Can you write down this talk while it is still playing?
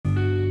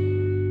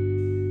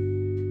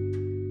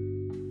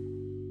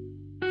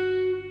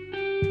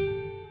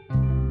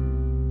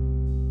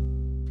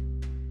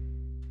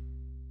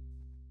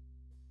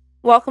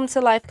Welcome to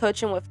Life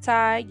Coaching with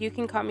Ty. You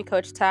can call me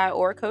Coach Ty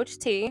or Coach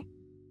T.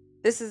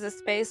 This is a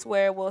space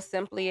where we'll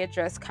simply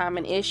address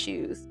common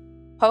issues.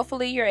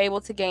 Hopefully, you're able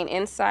to gain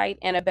insight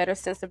and a better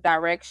sense of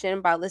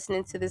direction by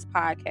listening to this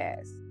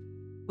podcast.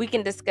 We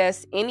can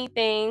discuss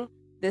anything.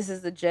 This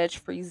is a judge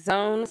free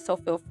zone, so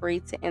feel free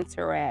to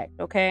interact,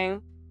 okay?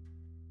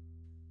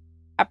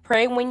 I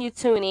pray when you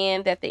tune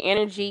in that the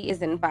energy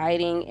is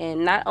inviting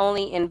and not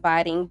only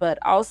inviting, but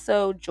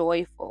also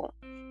joyful.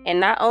 And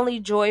not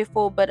only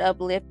joyful, but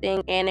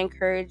uplifting and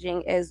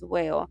encouraging as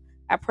well.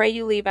 I pray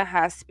you leave in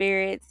high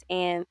spirits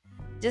and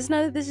just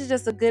know that this is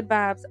just a good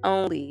vibes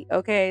only.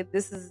 Okay.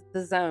 This is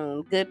the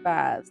zone. Good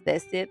vibes.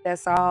 That's it.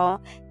 That's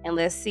all. And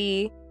let's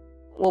see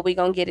what we're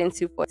going to get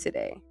into for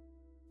today.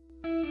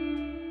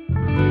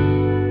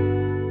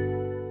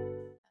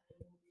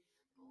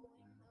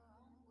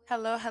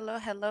 Hello, hello,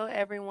 hello,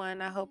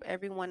 everyone. I hope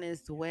everyone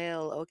is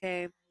well.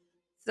 Okay.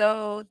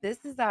 So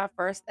this is our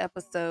first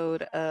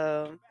episode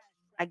of,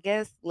 I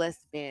guess,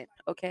 Let's Vent.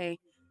 Okay,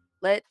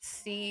 let's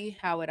see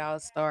how it all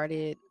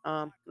started.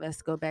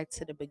 Let's go back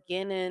to the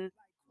beginning.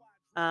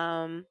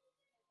 Um,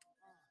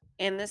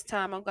 and this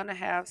time I'm gonna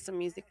have some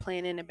music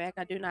playing in the back.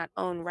 I do not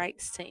own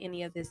rights to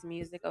any of this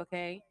music.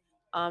 Okay.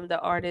 The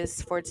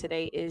artist for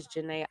today is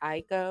Janae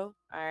Aiko.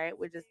 All right,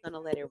 we're just gonna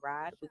let it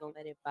ride. We're gonna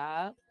let it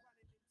vibe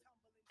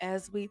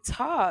as we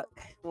talk.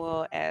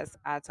 Well, as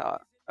I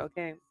talk.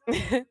 Okay.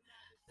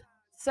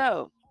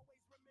 So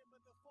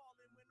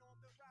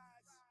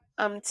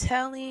I'm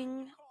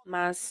telling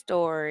my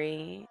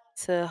story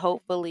to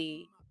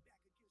hopefully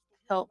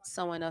help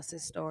someone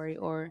else's story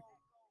or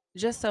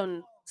just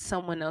so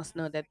someone else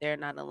know that they're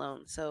not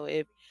alone. So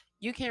if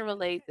you can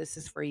relate, this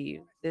is for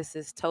you. This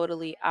is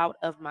totally out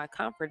of my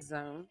comfort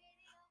zone.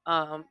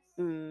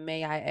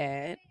 May I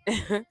add.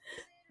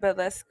 But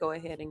let's go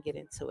ahead and get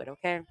into it,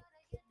 okay?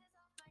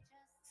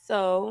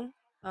 So,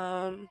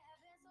 um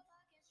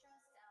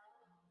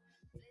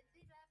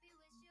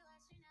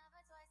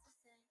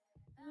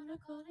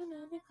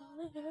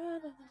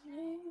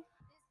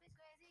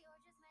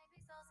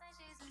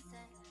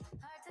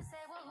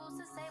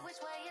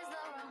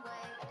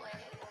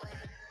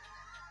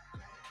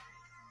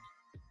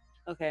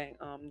okay,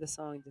 the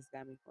song just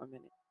got me for a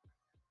minute.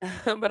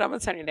 But I'm gonna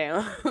turn it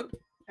down. All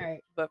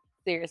right, but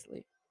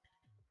seriously,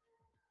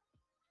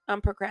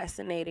 I'm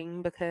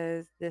procrastinating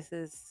because this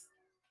is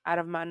out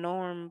of my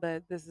norm,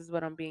 but this is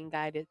what I'm being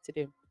guided to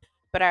do.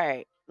 But all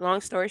right, long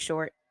story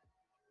short,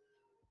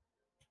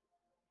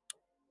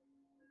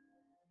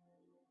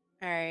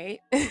 all right.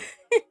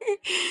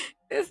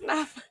 It's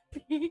not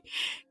funny.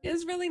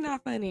 It's really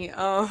not funny.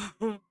 All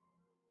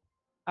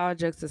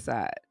jokes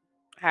aside.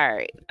 All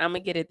right, I'm gonna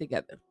get it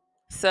together.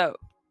 So,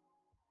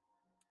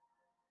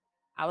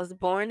 I was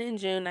born in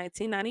June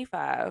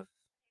 1995.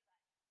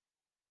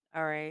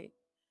 All right.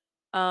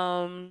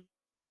 Um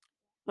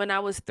when I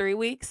was 3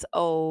 weeks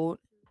old,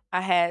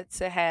 I had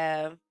to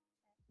have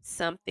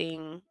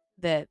something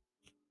that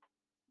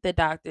the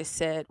doctor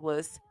said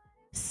was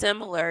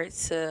similar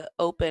to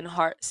open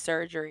heart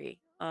surgery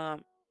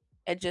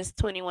at just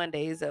 21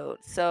 days old.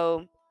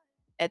 So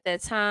at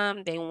that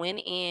time, they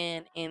went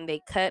in and they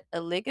cut a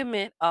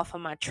ligament off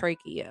of my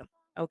trachea.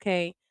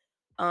 Okay.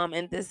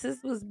 And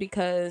was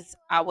because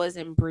I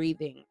wasn't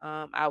breathing.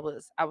 I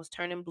was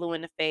turning blue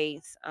in the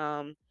face.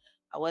 I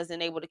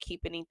wasn't able to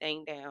keep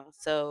anything down.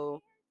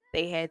 So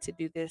they had to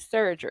do this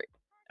surgery.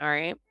 All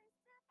right.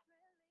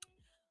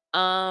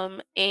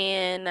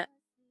 And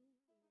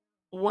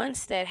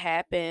once that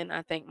happened,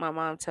 I think my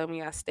mom told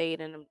me I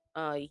stayed in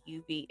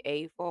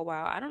UVA for a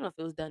while. I don't know if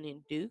it was done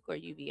in Duke or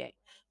UVA,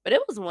 but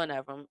it was one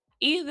of them.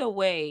 Either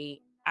way,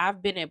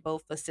 I've been at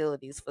both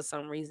facilities for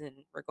some reason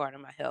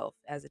regarding my health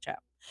as a child.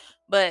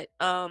 But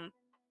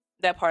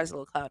that part's a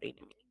little cloudy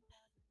to me.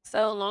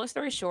 So long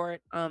story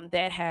short,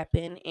 that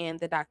happened and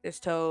the doctors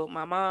told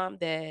my mom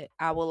that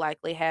I will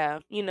likely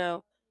have,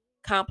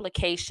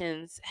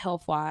 complications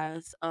health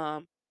wise,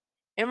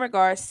 in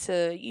regards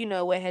to,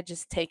 what had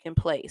just taken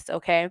place.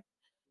 Okay.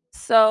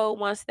 So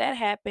once that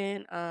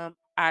happened,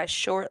 I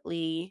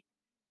shortly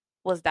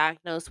was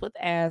diagnosed with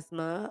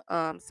asthma.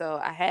 So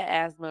I had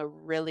asthma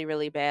really,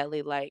 really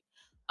badly. Like,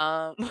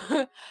 um,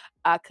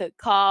 I could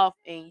cough,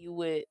 and you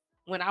would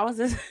when I was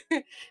in,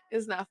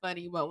 it's not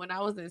funny, but when I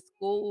was in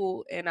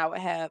school and I would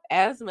have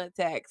asthma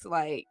attacks,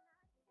 like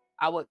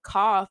I would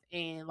cough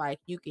and like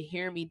you could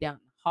hear me down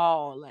the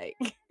hall. Like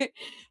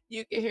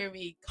you could hear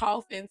me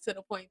coughing to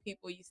the point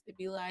people used to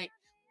be like,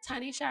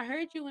 Tanisha, I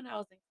heard you when I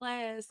was in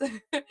class.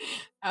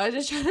 I was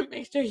just trying to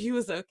make sure you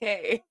was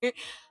okay.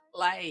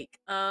 Like,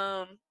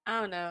 I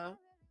don't know.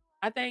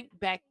 I think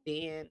back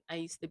then I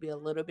used to be a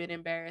little bit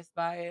embarrassed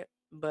by it,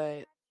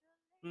 but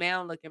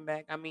now looking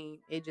back, I mean,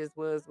 it just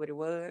was what it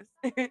was.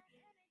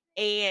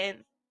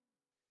 And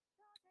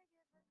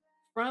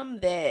from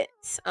that,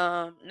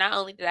 not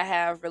only did I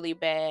have really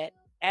bad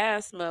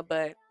asthma,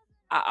 but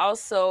I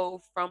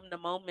also, from the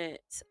moment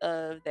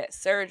of that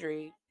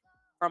surgery,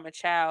 from a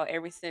child,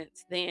 ever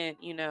since then,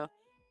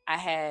 I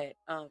had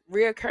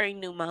reoccurring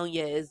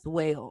pneumonia as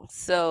well.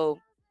 So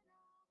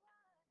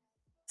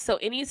So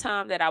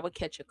anytime that I would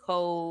catch a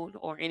cold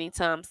or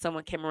anytime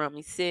someone came around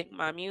me sick,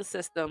 my immune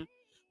system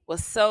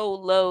was so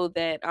low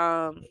that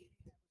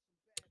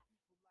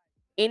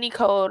any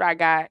cold I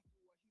got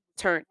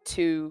turned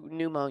to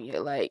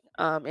pneumonia. Like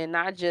and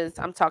not just,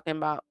 I'm talking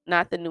about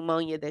not the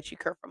pneumonia that you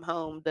cure from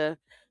home, the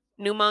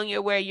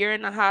pneumonia where you're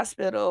in the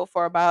hospital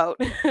for about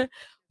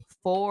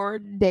 4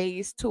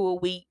 days to a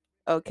week,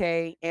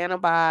 okay?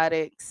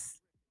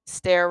 Antibiotics,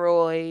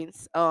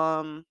 steroids,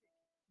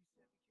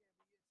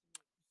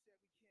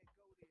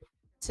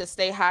 to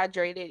stay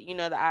hydrated,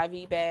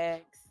 the IV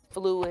bags,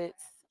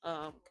 fluids,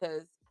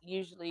 because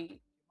usually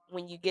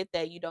when you get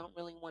that, you don't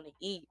really want to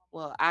eat.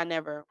 Well, I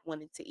never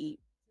wanted to eat.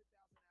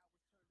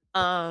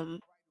 Um,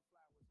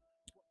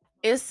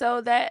 and so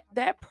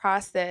that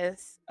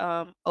process,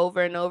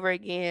 over and over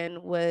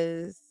again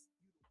was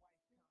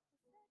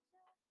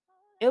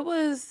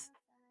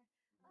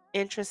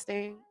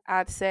interesting,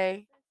 I'd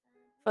say,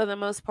 for the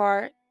most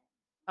part.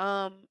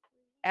 Um,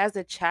 as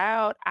a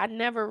child, I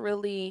never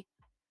really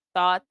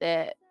thought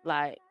that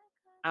like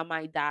I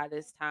might die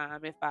this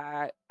time if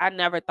I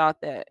never thought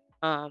that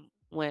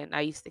when I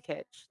used to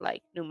catch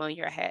like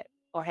pneumonia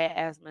or had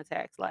asthma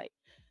attacks. Like,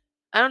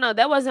 I don't know,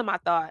 that wasn't my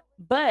thought.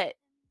 But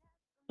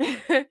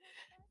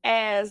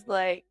as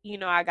like,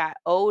 I got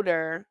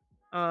older,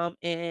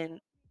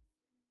 and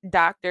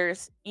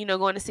doctors,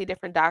 going to see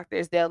different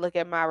doctors, they'll look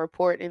at my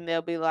report and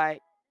they'll be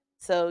like,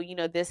 so,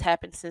 this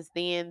happened since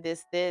then,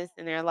 this,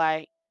 and they're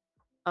like,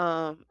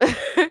 um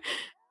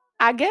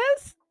I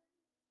guess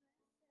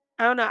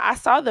I don't know. I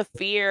saw the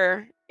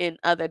fear in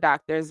other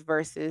doctors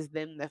versus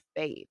then the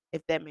faith,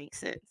 if that makes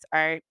sense.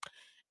 All right.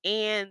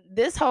 And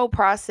this whole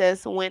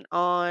process went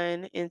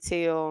on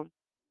until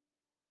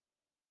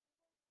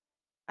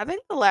I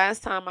think the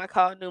last time I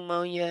caught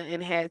pneumonia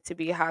and had to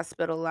be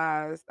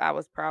hospitalized, I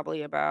was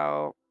probably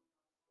about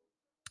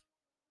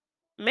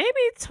maybe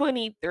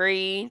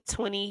 23,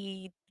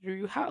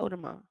 23. How old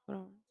am I?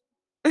 Hold on.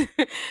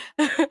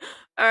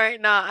 All right,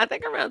 nah, I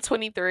think around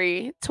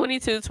 23,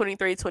 22,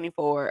 23,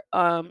 24.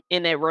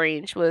 In that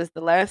range was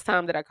the last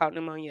time that I caught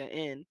pneumonia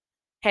and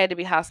had to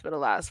be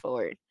hospitalized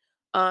for it.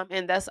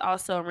 And that's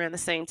also around the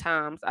same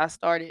times I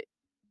started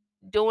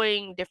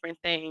doing different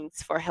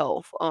things for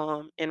health,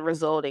 and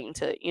resulting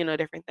to,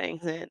 different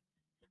things. And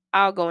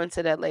I'll go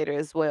into that later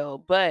as well.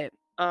 But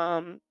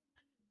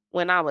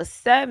when I was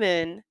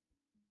 7,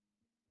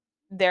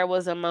 there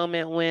was a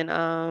moment when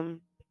I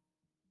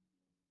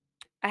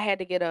had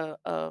to get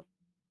a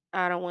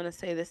I don't wanna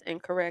say this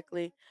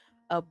incorrectly,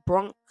 a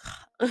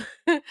a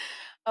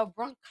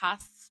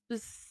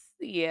bronchospis.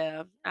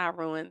 Yeah, I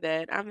ruined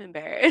that, I'm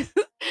embarrassed.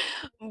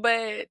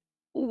 But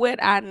what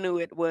I knew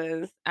it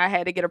was, I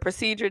had to get a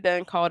procedure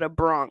done called a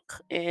bronch,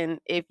 and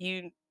if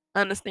you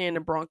understand the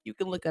bronch, you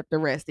can look up the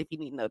rest if you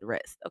need to know the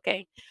rest,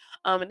 okay?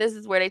 And this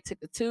is where they took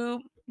a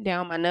tube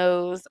down my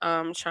nose,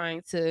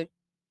 trying to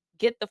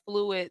get the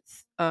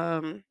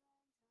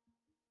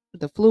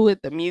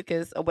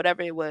mucus, or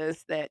whatever it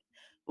was that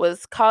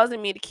was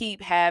causing me to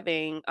keep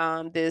having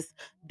this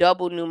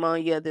double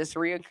pneumonia, this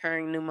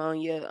reoccurring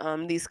pneumonia,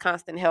 these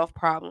constant health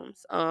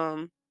problems.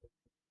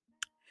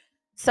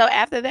 So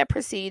after that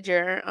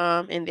procedure,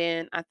 and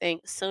then I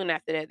think soon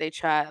after that they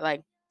tried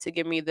like to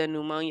give me the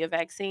pneumonia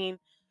vaccine.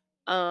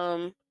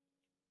 Um,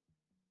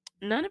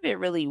 None of it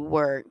really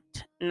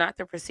worked. Not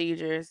the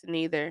procedures,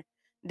 neither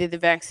did the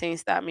vaccine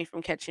stop me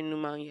from catching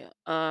pneumonia.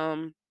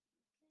 And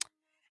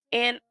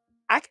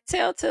I could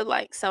tell to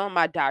like some of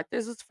my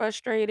doctors was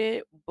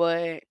frustrated,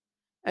 but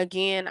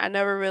again, I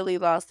never really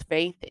lost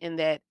faith in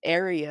that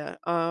area.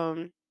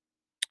 And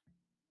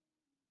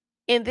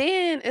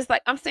then it's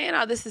like I'm saying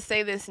all this to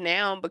say this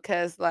now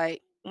because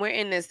like we're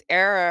in this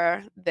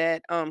era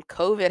that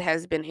COVID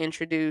has been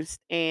introduced,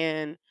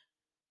 and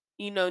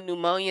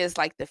pneumonia is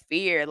like the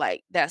fear,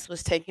 like that's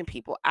what's taking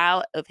people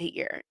out of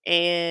here.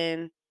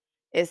 And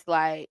it's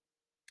like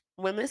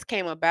when this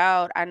came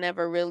about, I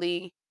never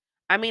really,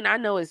 I mean, I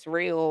know it's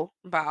real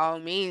by all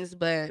means,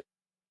 but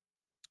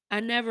I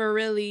never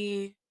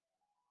really,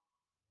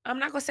 I'm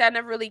not gonna say I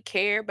never really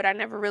cared, but I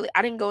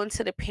didn't go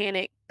into the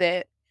panic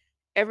that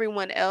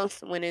everyone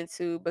else went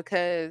into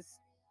because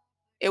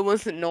it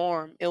was the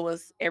norm. It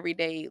was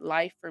everyday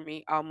life for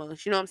me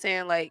almost. You know what I'm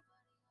saying? Like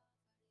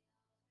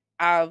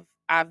I've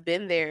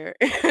been there,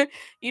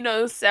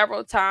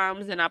 several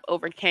times, and I've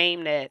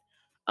overcame that.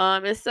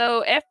 And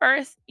so at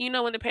first,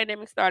 when the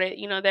pandemic started,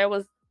 there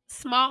was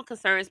small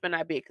concerns but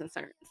not big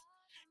concerns.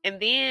 And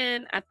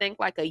then I think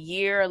like a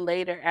year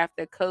later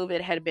after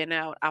COVID had been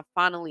out, I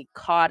finally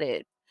caught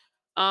it.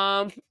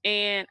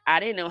 And I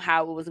didn't know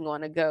how it was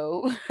going to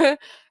go,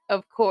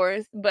 of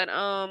course, but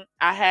I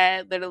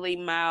had literally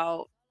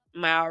mild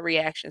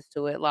reactions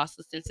to it, loss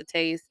of sense of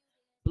taste,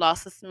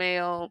 loss of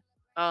smell,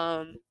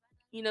 um,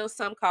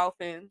 some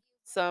coughing,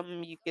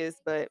 some mucus,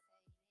 but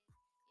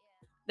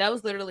that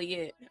was literally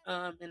it.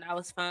 And I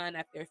was fine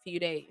after a few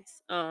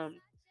days.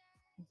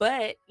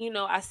 But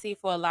I see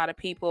for a lot of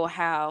people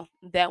how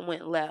that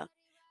went left.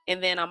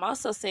 And then I'm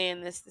also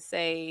saying this to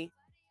say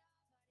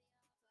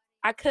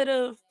I could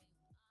have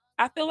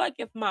I feel like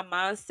if my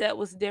mindset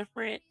was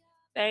different,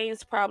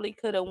 things probably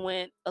could have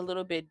went a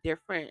little bit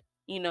different,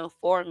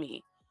 for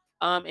me.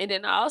 And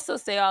then I also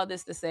say all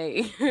this to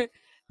say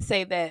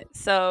say that.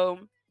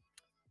 So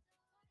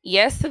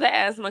yes to the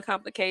asthma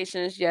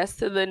complications, yes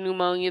to the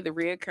pneumonia, the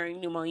reoccurring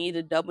pneumonia,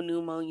 the double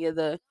pneumonia,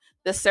 the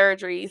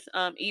surgeries,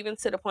 even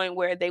to the point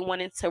where they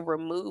wanted to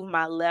remove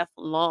my left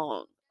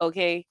lung.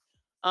 Okay.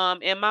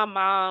 And my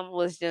mom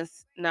was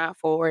just not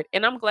for it.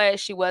 And I'm glad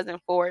she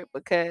wasn't for it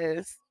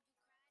because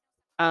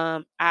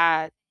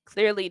I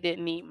clearly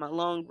didn't need my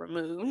lung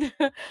removed.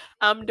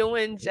 I'm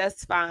doing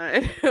just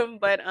fine.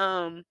 But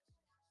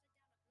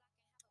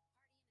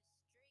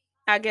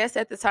I guess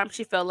at the time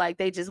she felt like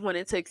they just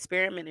wanted to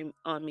experiment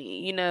on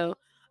me.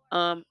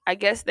 I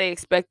guess they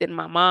expected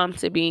my mom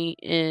to be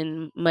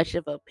in much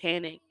of a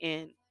panic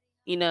and,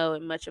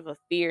 in much of a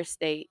fear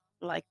state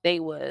like they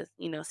was,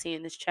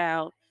 seeing this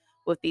child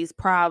with these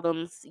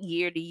problems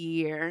year to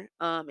year.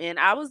 And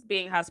I was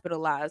being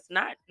hospitalized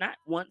not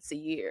once a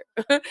year.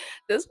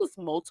 This was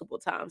multiple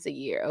times a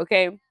year,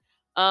 okay?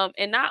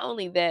 And not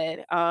only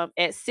that,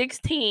 at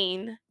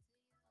 16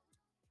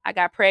 I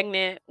got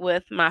pregnant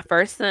with my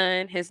first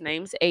son. His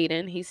name's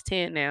Aiden. He's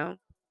 10 now.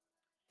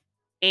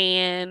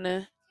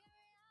 And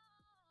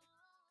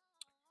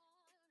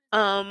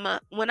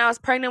when I was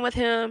pregnant with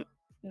him,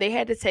 they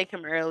had to take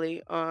him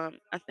early. I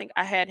think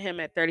I had him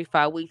at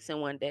 35 weeks in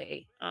one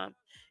day.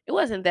 It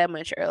wasn't that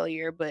much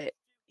earlier, but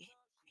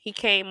he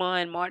came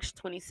on March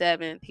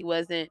 27th. He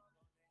wasn't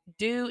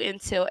due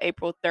until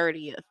April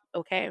 30th,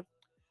 okay?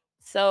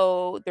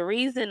 So the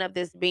reason of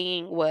this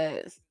being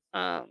was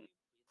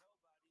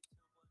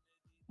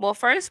well,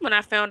 first, when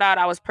I found out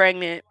I was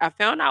pregnant, I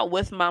found out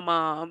with my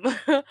mom.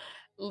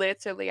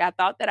 Literally, I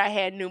thought that I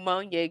had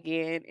pneumonia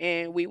again,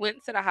 and we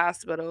went to the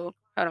hospital.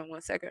 Hold on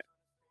one second.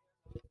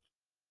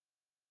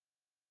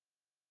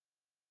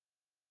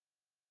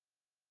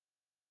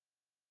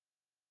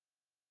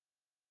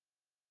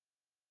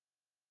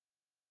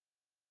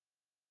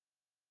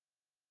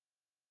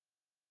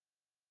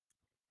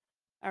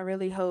 I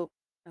really hope.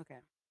 Okay.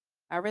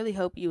 I really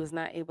hope you was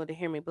not able to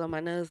hear me blow my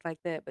nose like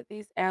that. But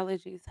these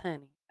allergies,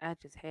 honey, I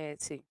just had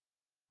to.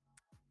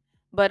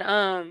 But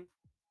dang,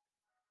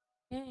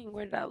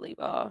 where did I leave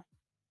off?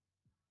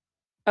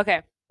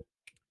 Okay.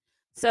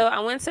 So I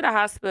went to the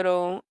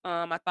hospital.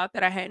 I thought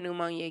that I had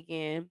pneumonia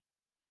again.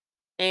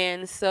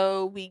 And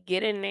so we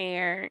get in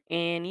there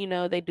and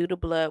they do the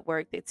blood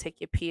work, they take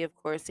your pee, of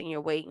course, and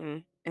you're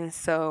waiting. And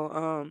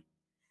so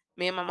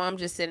me and my mom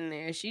just sitting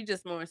there. She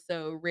just more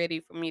so ready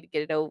for me to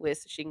get it over with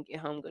so she can get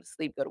home, go to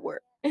sleep, go to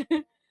work.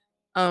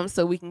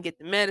 So we can get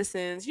the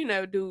medicines,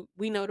 do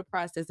we know the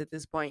process at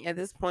this point. At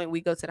this point, we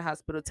go to the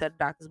hospital, tell the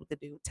doctors what to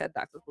do, tell the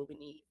doctors what we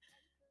need.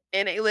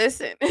 And they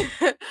listen.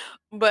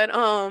 But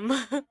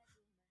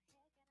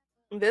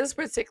this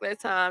particular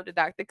time the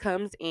doctor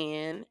comes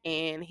in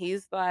and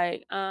he's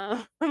like,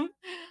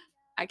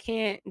 I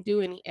can't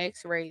do any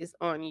x-rays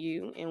on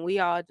you. And we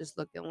all just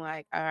looking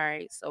like, all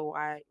right, so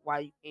why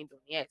you can't do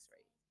any x-rays?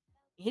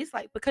 He's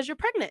like, because you're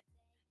pregnant.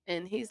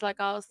 And he's like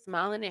all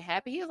smiling and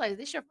happy. He's like,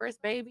 this your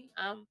first baby?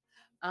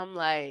 I'm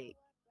like,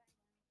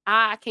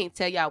 I can't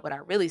tell y'all what I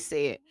really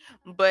said.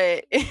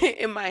 But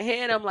in my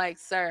head, I'm like,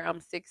 sir, I'm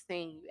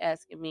 16. You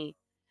asking me,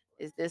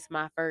 is this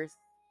my first?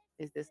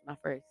 Is this my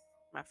first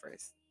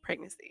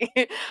pregnancy?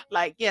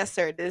 Like, yes,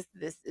 sir. This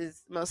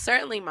is most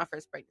certainly my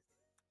first pregnancy.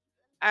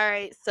 All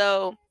right.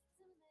 So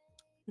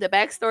the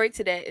backstory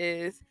to that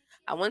is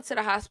I went to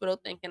the hospital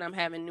thinking I'm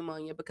having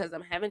pneumonia because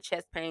I'm having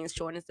chest pains,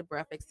 shortness of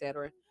breath,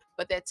 etc.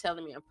 But they're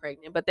telling me I'm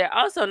pregnant. But they're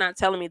also not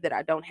telling me that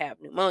I don't have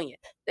pneumonia.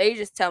 They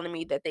just telling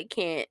me that they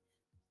can't.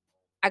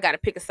 I gotta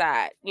pick a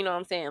side. You know what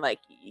I'm saying? Like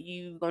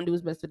you gonna do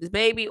what's best for this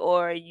baby,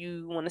 or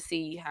you want to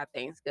see how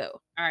things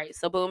go. All right.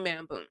 So boom,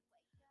 bam, boom.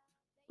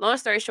 Long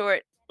story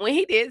short, when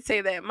he did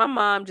say that, my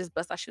mom just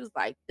bust out. She was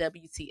like,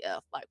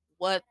 "WTF? Like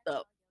what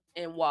the?"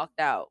 and walked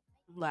out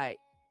like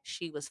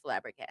she was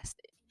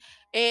flabbergasted.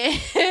 And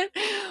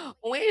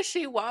when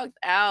she walked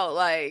out,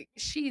 like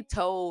she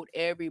told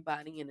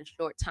everybody in a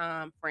short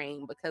time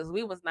frame because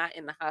we was not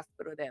in the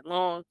hospital that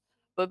long.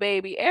 But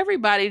baby,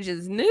 everybody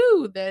just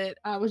knew that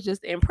I was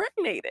just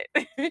impregnated.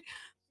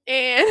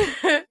 And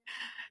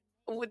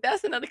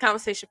that's another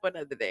conversation for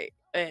another day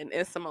and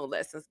some more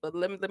lessons. But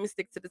let me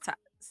stick to the top.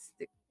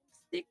 Stick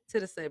to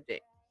the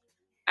subject.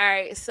 All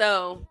right,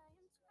 so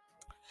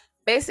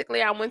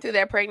basically I went through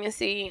that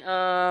pregnancy.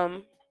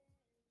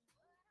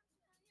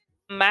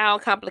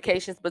 Mild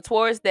complications, but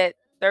towards that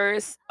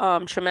third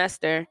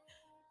trimester,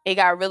 it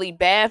got really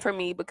bad for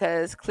me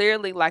because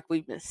clearly, like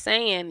we've been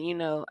saying,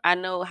 I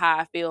know how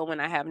I feel when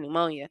I have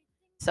pneumonia.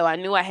 So I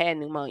knew I had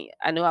pneumonia.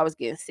 I knew I was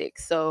getting sick.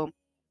 So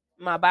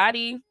my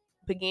body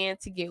began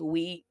to get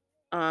weak.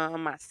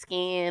 My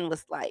skin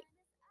was like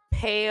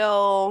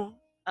pale.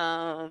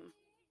 And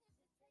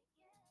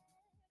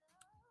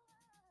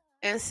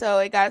so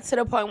it got to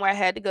the point where I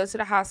had to go to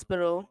the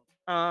hospital.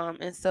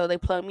 And so they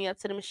plugged me up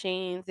to the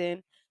machines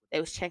and they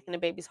was checking the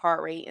baby's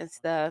heart rate and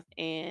stuff.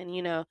 And,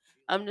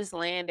 I'm just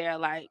laying there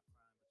like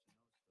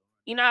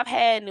I've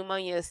had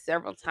pneumonia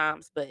several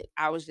times, but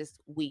I was just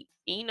weak.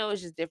 And,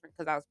 it's just different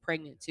because I was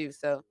pregnant too.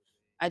 So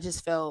I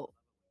just felt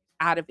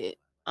out of it.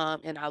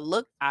 And I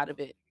looked out of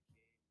it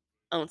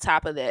on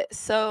top of that.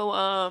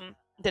 So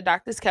the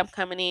doctors kept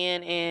coming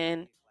in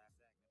and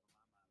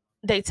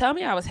they tell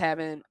me I was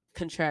having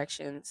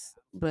contractions,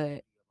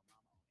 but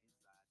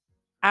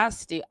I've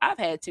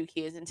had 2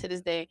 kids, and to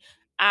this day,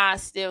 I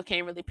still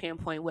can't really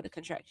pinpoint what a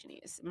contraction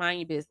is. Mind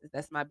your business,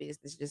 that's my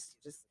business.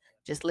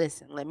 Just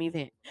listen, let me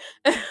vent.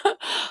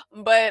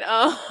 But,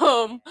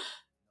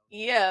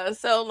 yeah,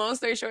 so long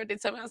story short, they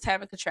told me I was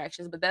having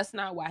contractions, but that's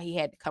not why he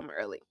had to come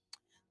early.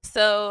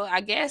 So,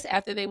 I guess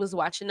after they was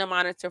watching the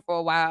monitor for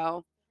a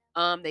while,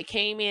 they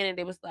came in and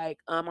they was like,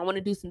 "I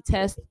wanna do some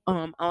tests,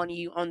 on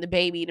you, on the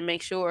baby to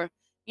make sure,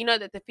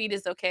 that the feet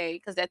is okay.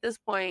 Because at this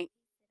point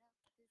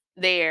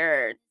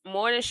they're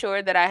more than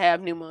sure that I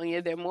have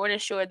pneumonia. They're more than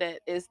sure that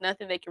it's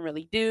nothing they can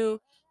really do.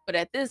 But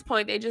at this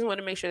point, they just want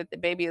to make sure that the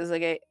baby is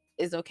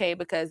okay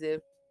because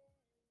if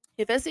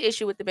it's an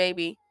issue with the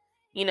baby,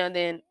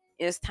 then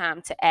it's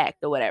time to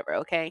act or whatever.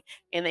 Okay.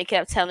 And they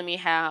kept telling me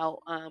how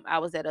I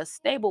was at a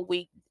stable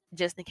week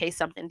just in case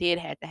something did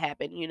have to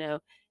happen.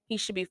 He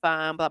should be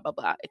fine. Blah blah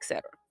blah,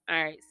 etc.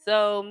 All right.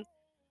 So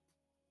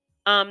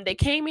they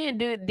came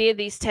in and did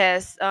these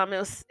tests.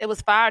 It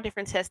was 5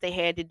 different tests they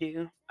had to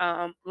do.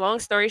 Long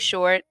story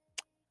short,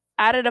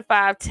 out of the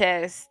 5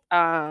 tests,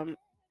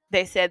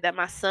 they said that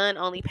my son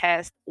only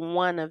passed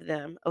one of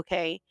them,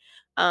 okay?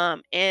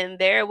 And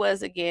there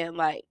was again,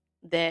 like,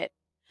 that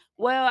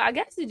well, I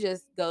guess it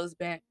just goes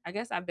back I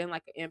guess I've been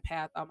like an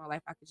empath all my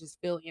life. I could just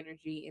feel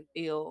energy and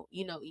feel,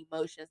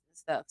 emotions and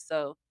stuff.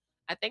 So,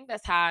 I think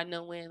that's how I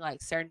know when,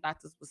 like, certain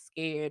doctors was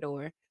scared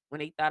or when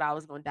they thought I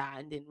was gonna die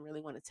and didn't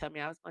really wanna tell me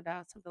I was gonna die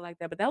or something like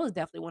that, but that was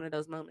definitely one of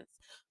those moments.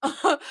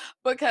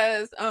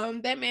 Because,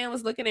 that man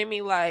was looking at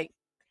me like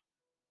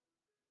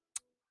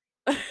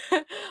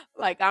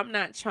like I'm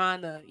not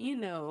trying to,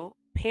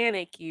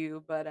 panic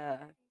you, but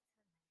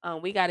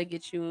we got to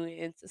get you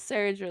into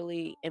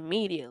surgery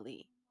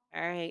immediately.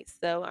 All right.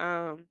 So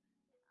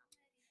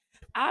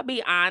I'll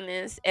be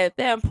honest, at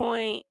that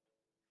point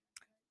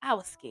I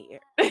was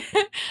scared.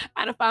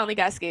 I done finally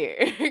got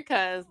scared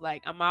because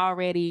like I'm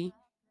already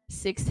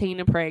 16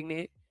 and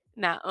pregnant.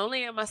 Not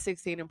only am I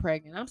 16 and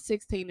pregnant, I'm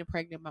 16 and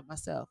pregnant by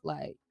myself.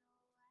 Like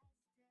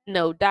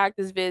no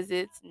doctor's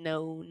visits,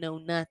 no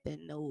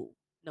nothing, no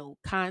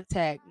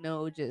contact,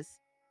 no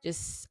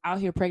just out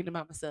here pregnant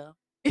by myself.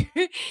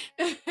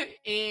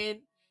 And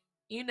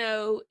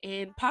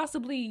and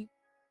possibly,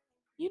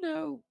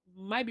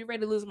 might be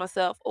ready to lose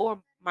myself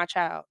or my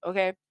child,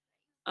 okay?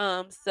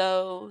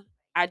 So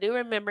I do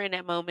remember in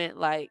that moment,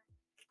 like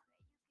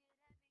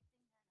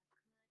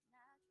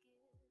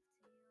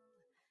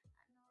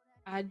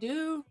I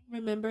do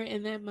remember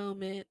in that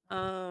moment,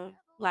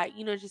 like,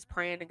 just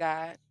praying to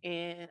God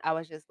and I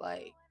was just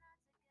like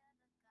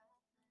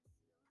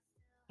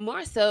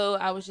more so,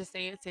 I was just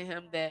saying to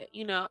him that,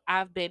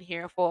 I've been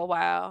here for a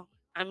while.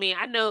 I mean,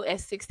 I know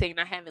at 16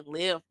 I haven't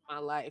lived my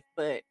life,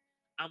 but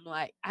I'm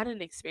like, I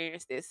didn't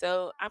experience this.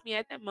 So, I mean,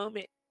 at that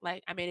moment,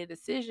 like I made a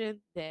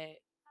decision that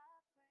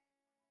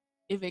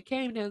if it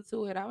came down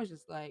to it, I was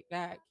just like,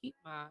 God, keep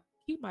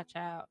my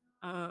child.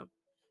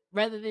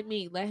 Rather than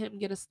me, let him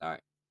get a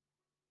start.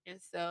 And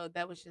so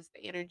that was just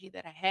the energy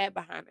that I had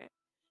behind it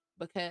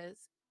because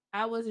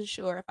I wasn't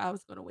sure if I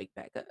was gonna wake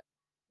back up.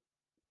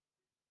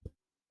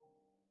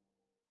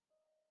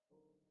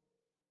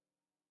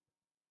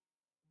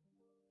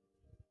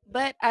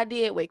 But I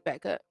did wake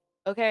back up,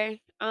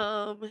 okay?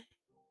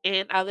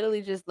 And I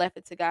literally just left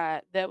it to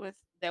God.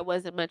 There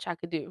wasn't much I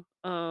could do.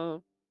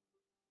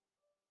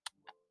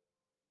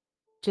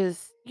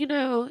 Just,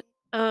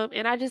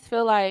 and I just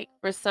feel like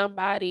for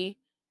somebody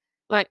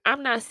like,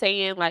 I'm not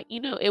saying, like,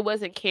 it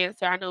wasn't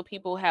cancer. I know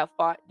people have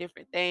fought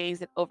different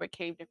things and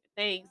overcame different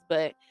things,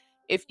 but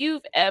if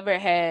you've ever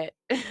had,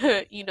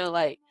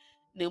 like,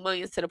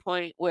 pneumonia to the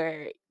point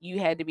where you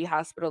had to be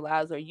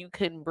hospitalized or you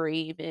couldn't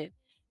breathe, and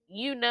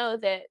you know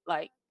that,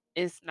 like,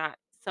 it's not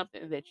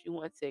something that you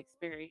want to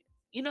experience,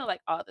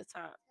 like, all the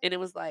time. And it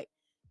was like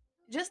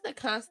just the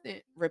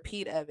constant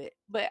repeat of it.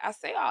 But I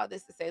say all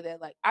this to say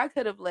that like I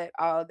could have let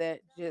all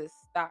that just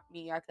stop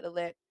me. I could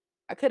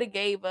have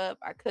gave up.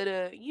 I could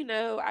have,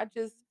 I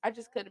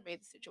just could have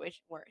made the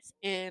situation worse.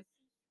 And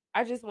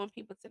I just want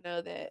people to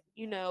know that,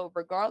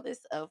 regardless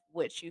of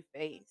what you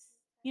face,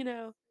 you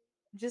know,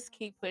 just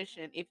keep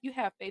pushing. If you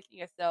have faith in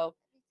yourself,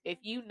 if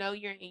you know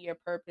you're in your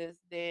purpose,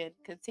 then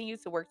continue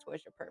to work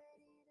towards your purpose.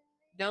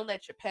 Don't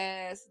let your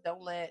past,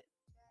 don't let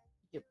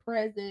your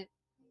present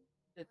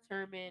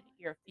determine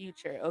your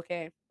future,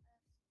 okay?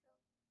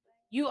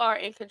 You are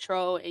in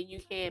control and you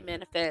can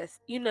manifest,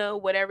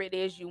 whatever it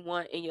is you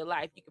want in your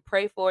life. You can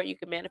pray for it, you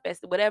can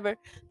manifest it, whatever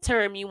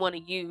term you want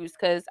to use,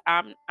 because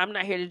I'm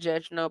not here to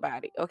judge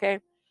nobody, okay?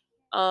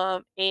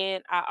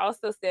 And I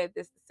also said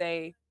this to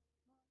say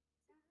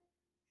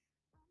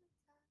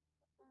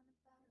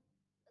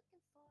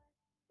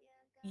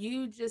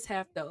you just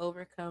have to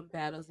overcome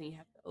battles and you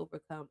have to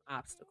overcome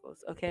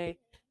obstacles, okay?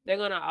 They're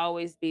going to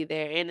always be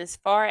there. And as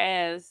far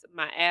as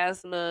my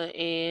asthma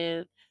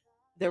and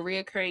the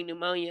reoccurring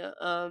pneumonia,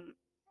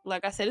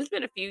 like I said, it's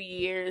been a few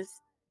years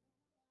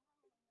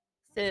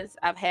since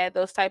I've had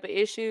those type of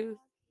issues,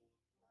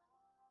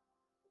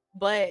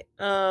 but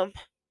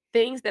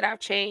things that I've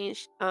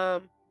changed,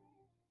 I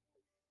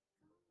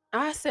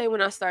say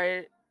when I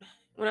turned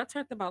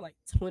about like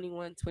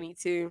 21,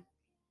 22.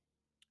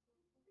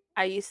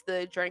 I used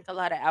to drink a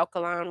lot of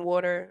alkaline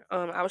water.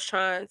 I was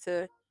trying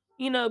to,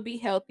 be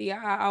healthy.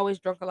 I always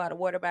drank a lot of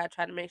water, but I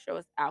tried to make sure it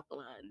was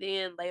alkaline.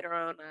 Then later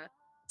on, I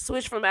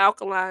switched from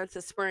alkaline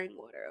to spring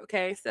water.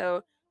 Okay,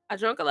 so I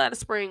drank a lot of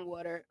spring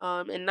water.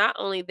 And not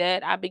only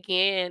that, I've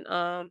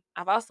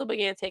also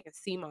began taking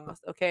sea moss.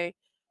 Okay,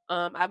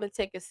 I've been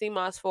taking sea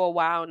moss for a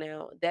while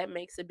now. That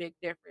makes a big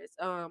difference.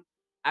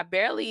 I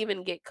barely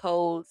even get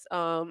colds.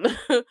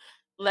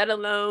 Let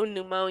alone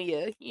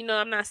pneumonia.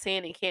 I'm not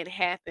saying it can't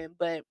happen,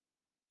 but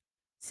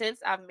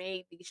since I've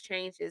made these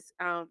changes,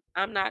 I'm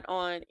not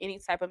on any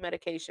type of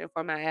medication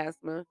for my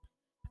asthma.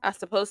 I'm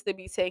supposed to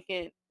be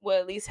taking, well,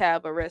 at least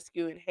have a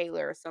rescue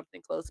inhaler or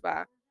something close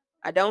by.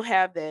 I don't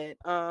have that.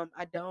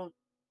 I don't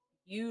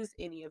use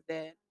any of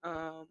that.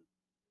 I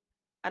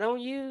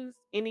don't use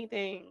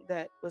anything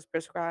that was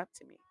prescribed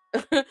to me.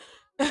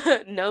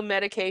 No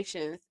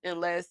medications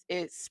unless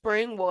it's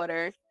spring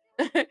water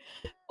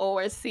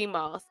or sea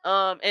moss.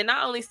 And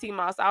not only sea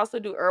moss, I also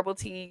do herbal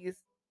teas.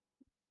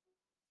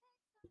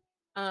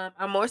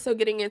 I'm more so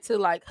getting into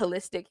like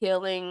holistic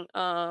healing,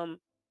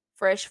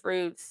 fresh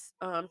fruits,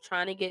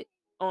 trying to get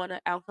on an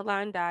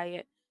alkaline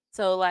diet.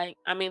 So like,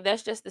 I mean,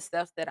 that's just the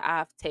stuff that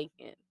I've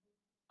taken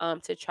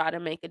to try to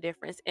make a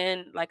difference.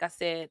 And like I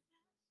said,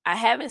 I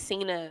haven't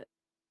seen a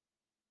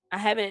I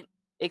haven't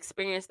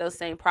experienced those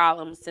same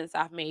problems since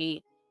I've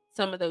made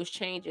some of those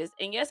changes.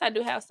 And yes, I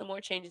do have some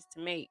more changes to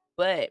make,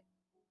 but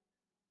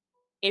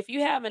if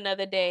you have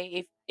another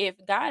day, if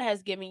God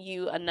has given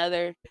you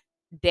another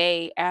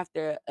day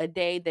after a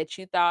day that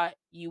you thought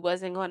you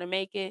wasn't going to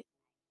make it,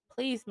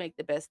 please make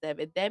the best of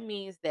it. That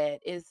means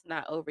that it's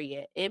not over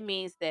yet. It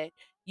means that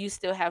you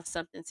still have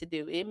something to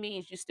do. It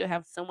means you still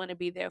have someone to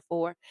be there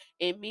for.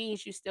 It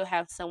means you still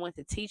have someone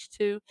to teach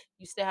to.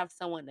 You still have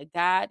someone to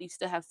guide. You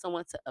still have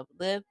someone to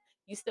uplift.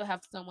 You still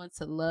have someone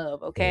to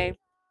love, okay?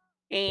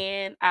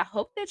 And I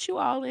hope that you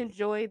all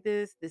enjoyed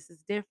this. This is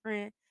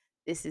different.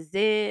 This is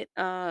it.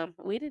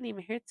 We didn't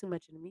even hear too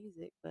much of the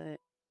music, but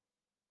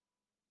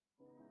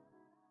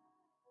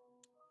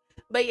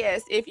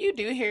yes, if you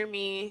do hear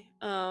me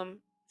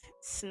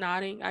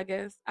snotting, I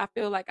guess I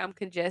feel like I'm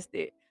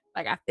congested.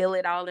 Like I feel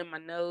it all in my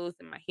nose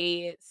and my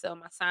head. So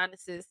my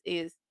sinuses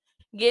is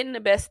getting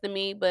the best of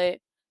me, but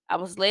I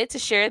was led to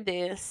share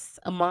this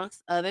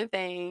amongst other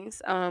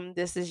things.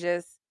 This is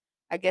just,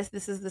 I guess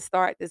this is the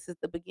start. This is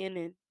the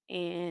beginning,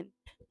 and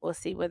we'll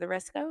see where the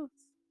rest goes.